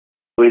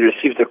We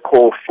received a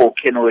call for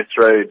Kenilworth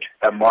Road,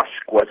 a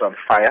mosque was on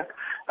fire.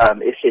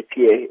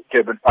 SAPA,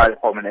 Durban Fire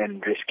Department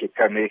and rescue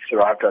paramedics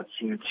arrived on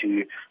scene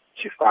to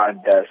find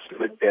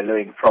smoke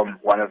billowing from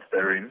one of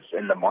the rooms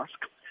in the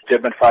mosque.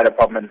 Durban Fire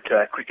Department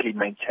quickly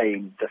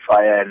maintained the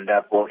fire and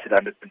brought it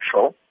under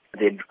control,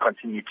 then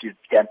continued to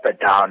damper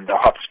down the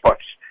hot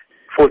spots.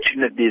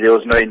 Fortunately, there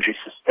was no injury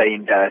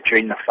sustained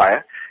during the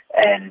fire,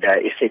 and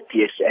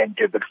SAPS and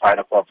Durban Fire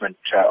Department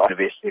are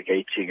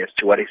investigating as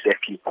to what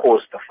exactly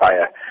caused the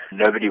fire.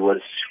 Nobody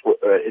was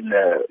in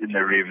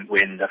the room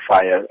when the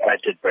fire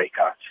did break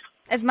out.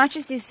 As much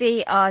as you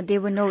say there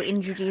were no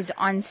injuries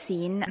on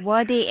scene,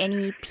 were there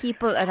any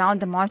people around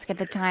the mosque at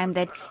the time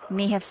that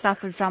may have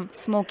suffered from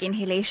smoke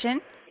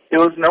inhalation?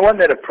 There was no one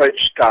that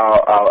approached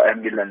our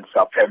ambulance,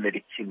 our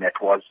paramedic team that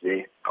was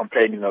there,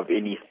 complaining of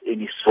any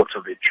sort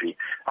of injury.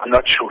 I'm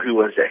not sure who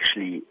was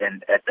actually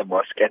at the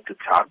mosque at the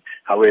time.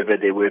 However,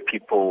 there were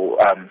people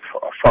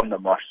from the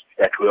mosque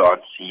that were on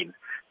scene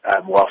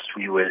whilst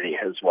we were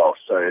there as well.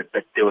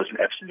 But there was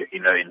absolutely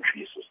no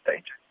injuries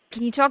sustained.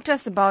 Can you talk to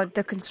us about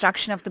the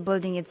construction of the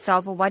building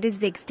itself, or what is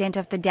the extent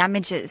of the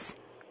damages?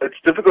 It's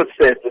difficult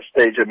to say at this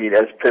stage. I mean,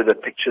 as per the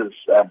pictures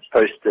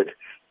posted,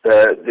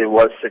 there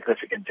was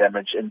significant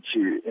damage in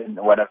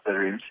one of the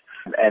rooms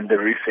and the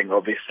roofing,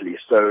 obviously.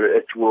 So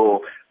it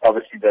will,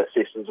 obviously, the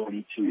assessors will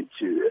need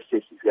to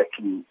assess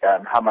exactly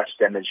how much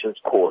damage is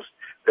caused.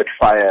 But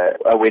fire,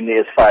 when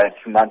there's fire,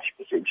 it's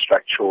 90%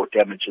 structural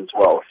damage as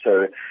well.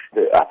 So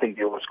I think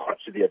there was quite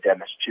severe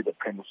damage to the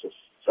premises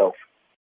itself.